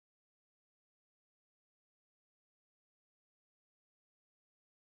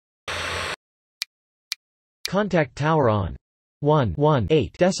Contact tower on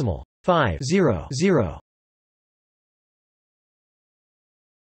 118.500.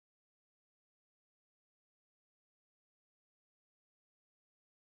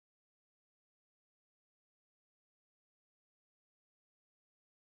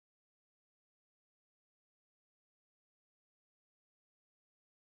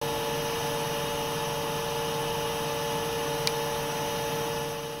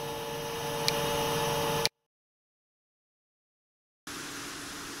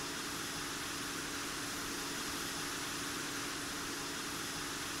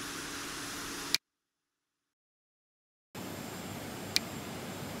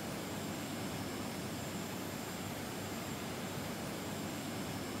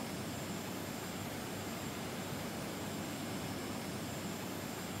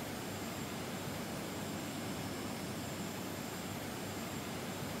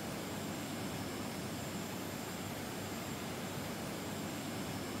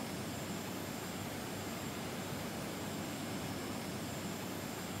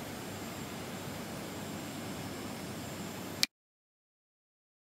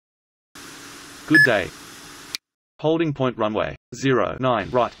 Good day. Holding point runway 09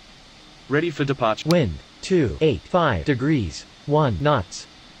 right. Ready for departure. Wind 285 degrees 1 knots.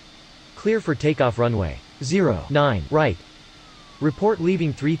 Clear for takeoff runway 09 right. Report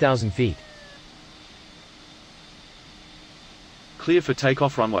leaving 3,000 feet. Clear for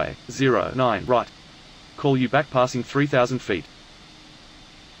takeoff runway 09 right. Call you back passing 3,000 feet.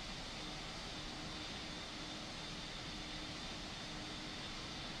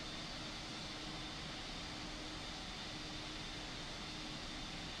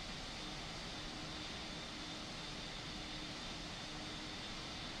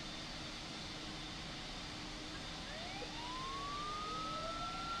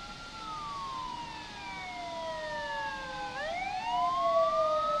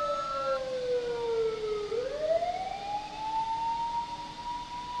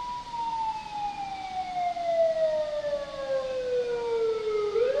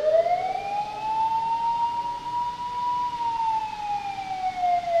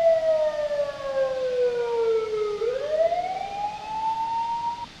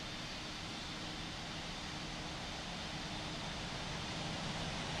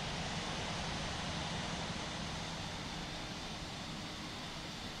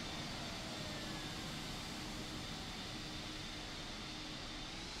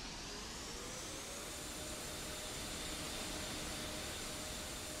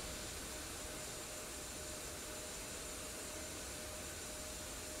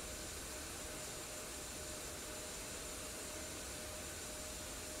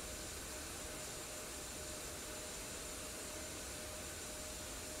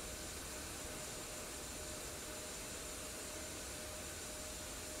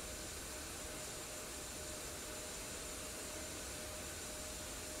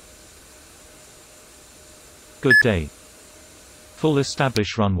 Good day. Full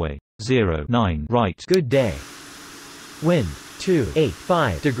establish runway 09 right. Good day. Wind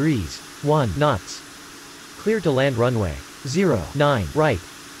 285 degrees 1 knots. Clear to land runway 09 right.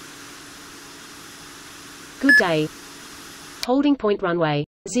 Good day. Holding point runway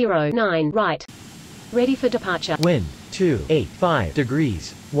 09 right. Ready for departure. Wind 285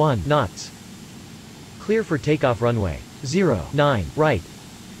 degrees 1 knots. Clear for takeoff runway 09 right.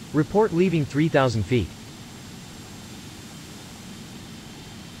 Report leaving 3,000 feet.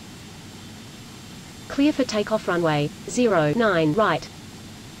 Clear for takeoff runway 09 right.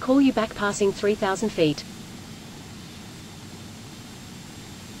 Call you back passing 3,000 feet.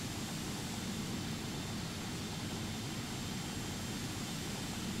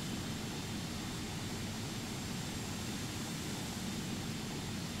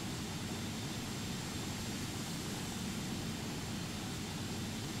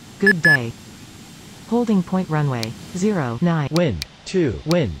 Good day. Holding point runway 09. Wind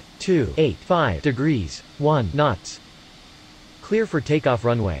 285 degrees 1 knots. Clear for takeoff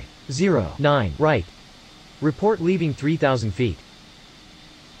runway 09 right. Report leaving 3,000 feet.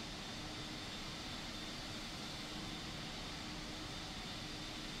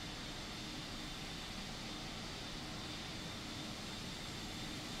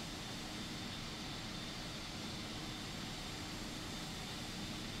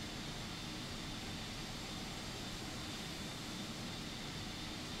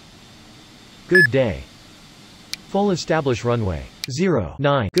 Good day. Full establish runway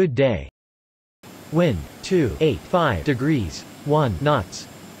 09. Good day. Wind 285 degrees 1 knots.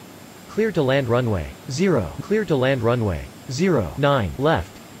 Clear to land runway 0. Clear to land runway 09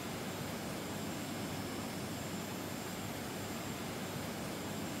 left.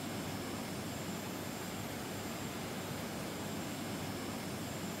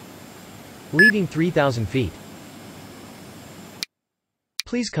 Leaving 3,000 feet.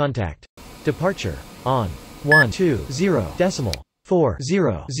 Please contact. Departure. On.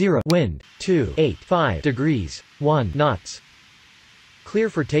 120.400. Wind. 285 degrees. 1 knots. Clear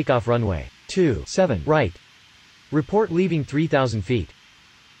for takeoff runway. 27 right. Report leaving 3,000 feet.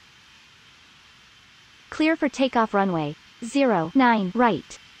 Clear for takeoff runway. 09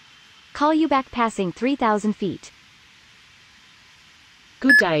 right. Call you back passing 3,000 feet.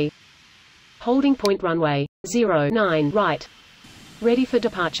 Good day. Holding point runway. 09 right. Ready for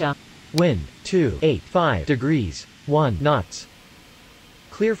departure. Wind. 285 degrees. 1 knots.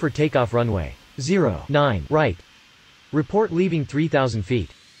 Clear for takeoff runway. 09 right. Report leaving 3,000 feet.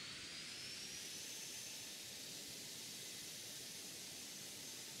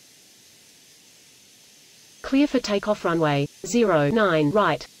 Clear for takeoff runway. 09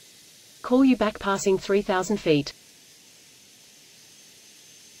 right. Call you back passing 3,000 feet.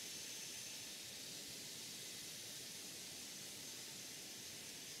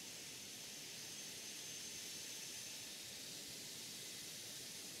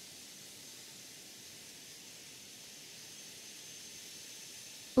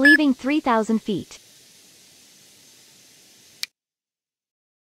 Leaving 3,000 feet.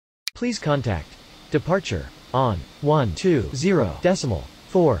 Please contact. Departure. On.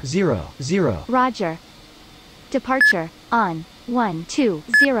 120.400. Roger. Departure. On.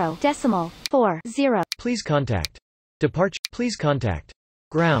 120.40. Please contact. Departure. Please contact.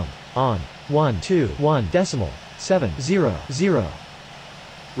 Ground. On. 121.700.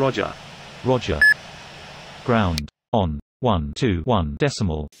 Roger. Roger. Ground. On.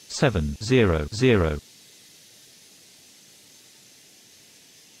 121.700.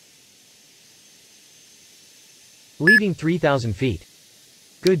 Leaving 3,000 feet.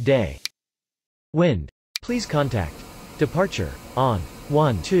 Good day. Wind. Please contact. Departure. On.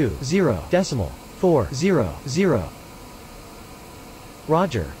 120.400.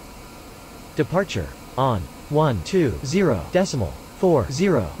 Roger. Departure. On.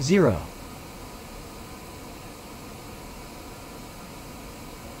 120.400.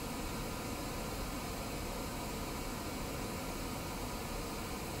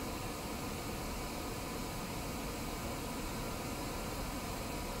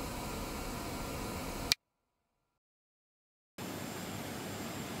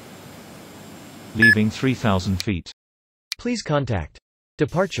 Leaving 3,000 feet. Please contact.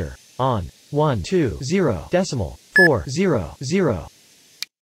 Departure. On. 120.400.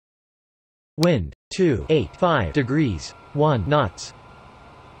 Wind. 285 degrees. 1 knots.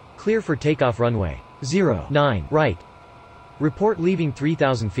 Clear for takeoff runway. 09 right. Report leaving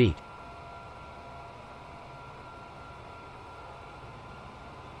 3,000 feet.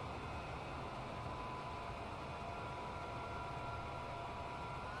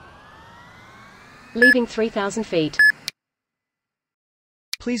 Leaving 3,000 feet.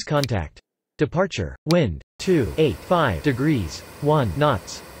 Please contact. Departure. Wind. 285 degrees. 1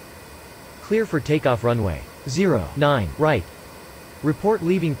 knots. Clear for takeoff runway. 09 right. Report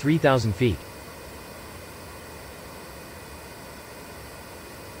leaving 3,000 feet.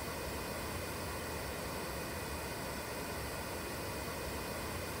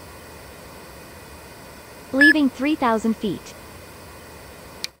 Leaving 3,000 feet.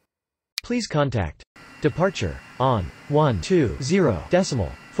 Please contact. Departure. On.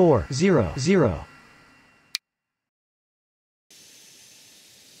 120.400.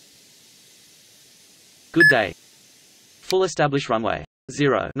 Good day. Full established runway.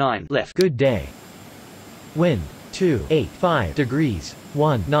 09 left. Good day. Wind. 285 degrees.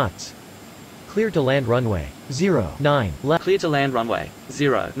 1 knots. Clear to land runway. 09 left. Clear to land runway.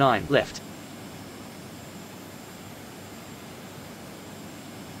 09 left.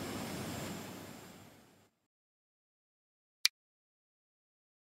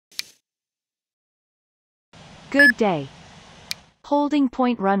 Good day. Holding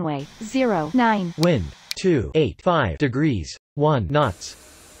point runway. 09. Wind. 285 degrees. 1 knots.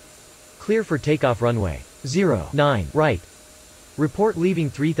 Clear for takeoff runway. 09 right. Report leaving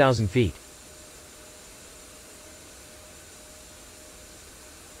 3,000 feet.